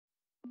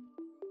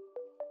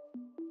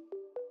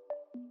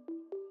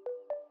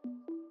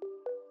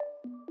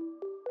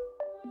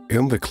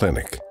In the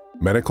clinic,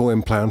 medical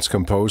implants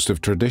composed of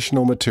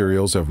traditional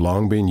materials have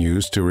long been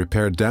used to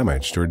repair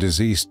damaged or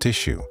diseased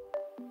tissue.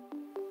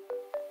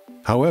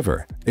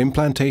 However,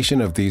 implantation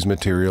of these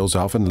materials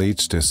often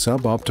leads to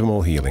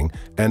suboptimal healing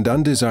and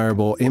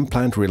undesirable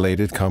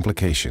implant-related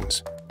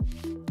complications.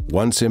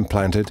 Once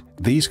implanted,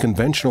 these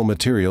conventional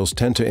materials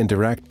tend to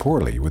interact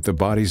poorly with the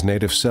body's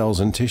native cells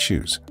and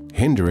tissues,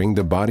 hindering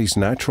the body's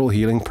natural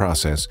healing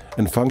process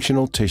and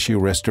functional tissue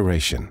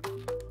restoration.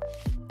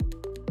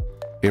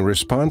 In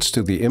response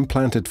to the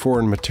implanted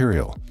foreign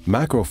material,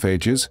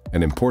 macrophages,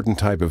 an important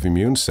type of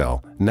immune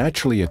cell,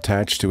 naturally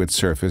attach to its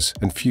surface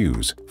and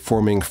fuse,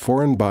 forming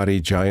foreign body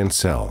giant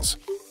cells.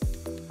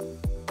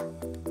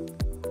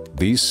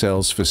 These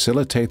cells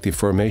facilitate the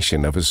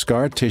formation of a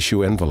scar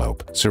tissue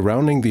envelope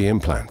surrounding the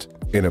implant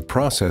in a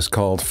process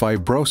called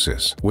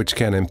fibrosis, which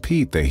can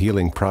impede the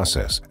healing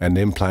process and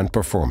implant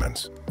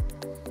performance.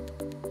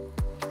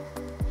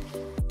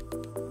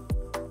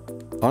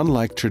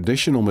 Unlike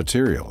traditional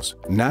materials,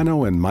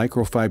 nano and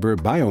microfiber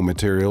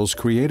biomaterials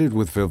created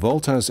with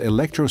VIVOLTA's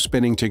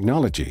electrospinning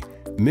technology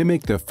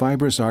mimic the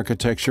fibrous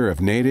architecture of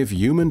native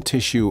human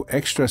tissue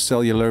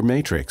extracellular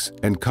matrix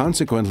and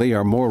consequently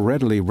are more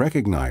readily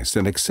recognized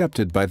and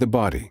accepted by the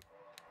body.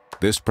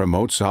 This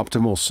promotes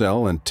optimal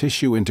cell and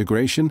tissue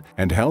integration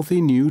and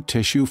healthy new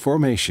tissue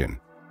formation.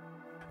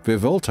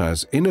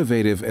 VIVOLTA's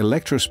innovative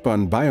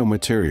Electrospun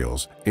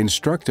biomaterials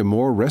instruct a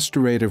more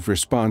restorative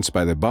response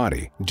by the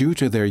body due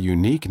to their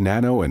unique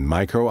nano and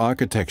micro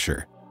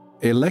architecture.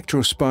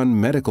 Electrospun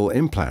medical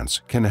implants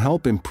can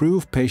help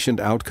improve patient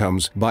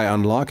outcomes by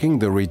unlocking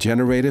the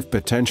regenerative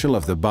potential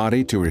of the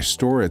body to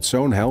restore its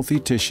own healthy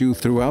tissue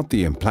throughout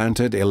the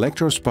implanted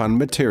Electrospun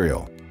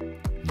material.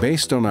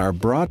 Based on our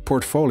broad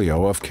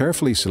portfolio of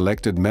carefully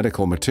selected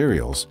medical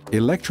materials,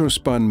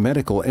 Electrospun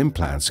medical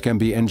implants can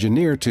be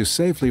engineered to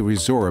safely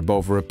resorb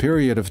over a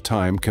period of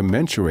time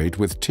commensurate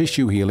with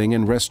tissue healing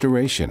and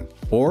restoration,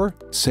 or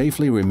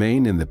safely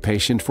remain in the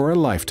patient for a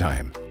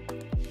lifetime.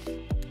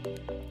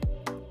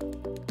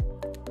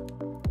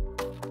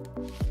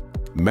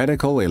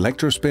 Medical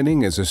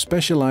electrospinning is a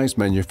specialized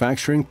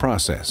manufacturing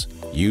process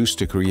used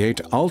to create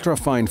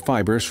ultrafine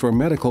fibers for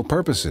medical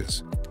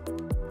purposes.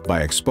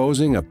 By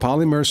exposing a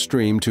polymer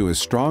stream to a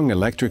strong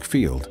electric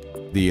field,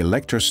 the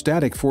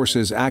electrostatic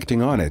forces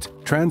acting on it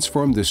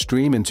transform the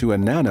stream into a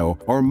nano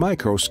or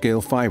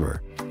micro-scale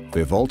fiber.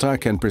 VIVOLTA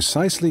can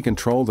precisely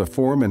control the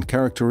form and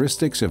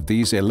characteristics of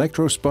these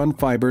electrospun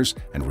fibers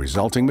and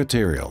resulting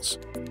materials.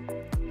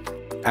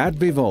 At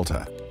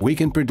VIVOLTA, we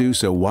can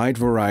produce a wide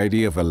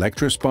variety of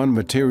electrospun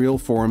material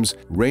forms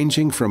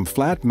ranging from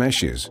flat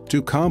meshes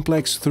to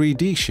complex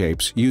 3D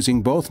shapes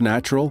using both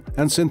natural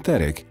and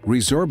synthetic,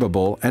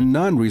 resorbable and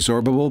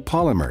non-resorbable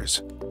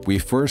polymers. We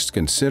first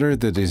consider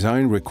the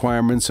design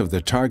requirements of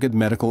the target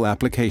medical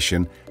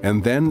application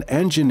and then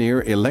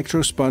engineer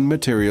electrospun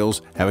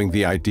materials having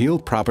the ideal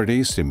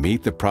properties to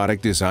meet the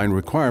product design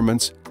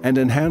requirements and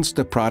enhance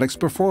the product's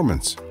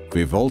performance.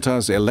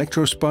 VIVOLTA's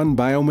Electrospun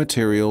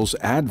biomaterials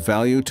add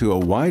value to a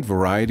wide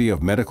variety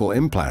of medical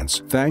implants,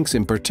 thanks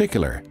in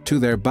particular to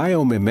their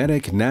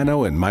biomimetic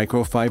nano and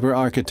microfiber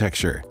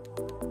architecture.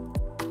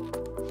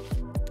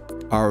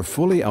 Our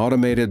fully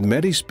automated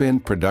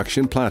MediSpin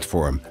production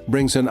platform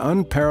brings an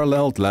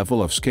unparalleled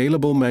level of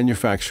scalable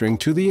manufacturing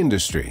to the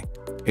industry.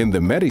 In the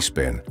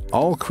MediSpin,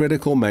 all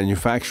critical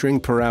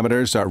manufacturing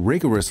parameters are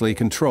rigorously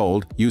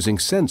controlled using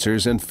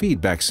sensors and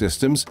feedback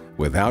systems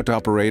without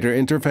operator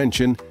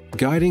intervention,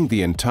 guiding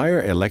the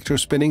entire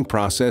electrospinning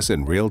process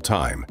in real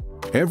time.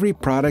 Every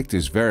product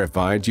is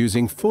verified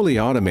using fully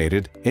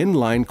automated,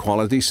 inline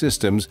quality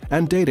systems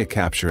and data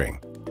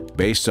capturing.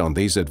 Based on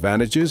these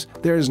advantages,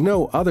 there is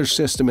no other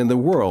system in the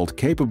world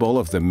capable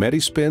of the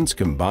MediSpin's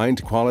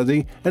combined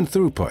quality and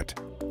throughput.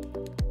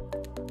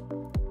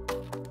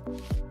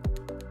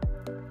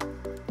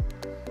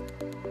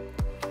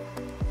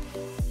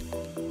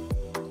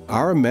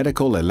 Our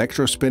medical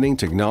electrospinning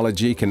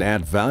technology can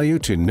add value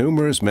to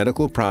numerous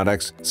medical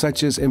products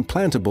such as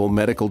implantable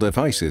medical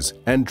devices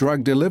and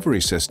drug delivery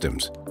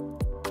systems.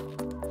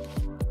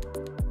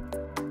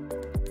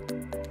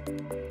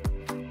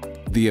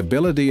 The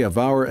ability of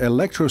our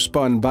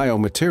Electrospun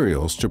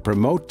biomaterials to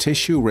promote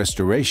tissue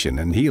restoration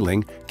and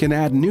healing can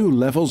add new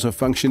levels of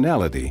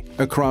functionality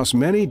across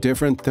many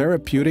different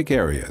therapeutic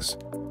areas.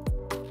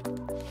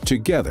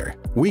 Together,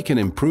 we can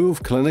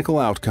improve clinical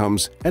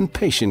outcomes and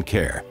patient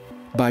care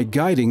by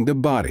guiding the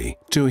body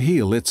to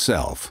heal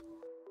itself.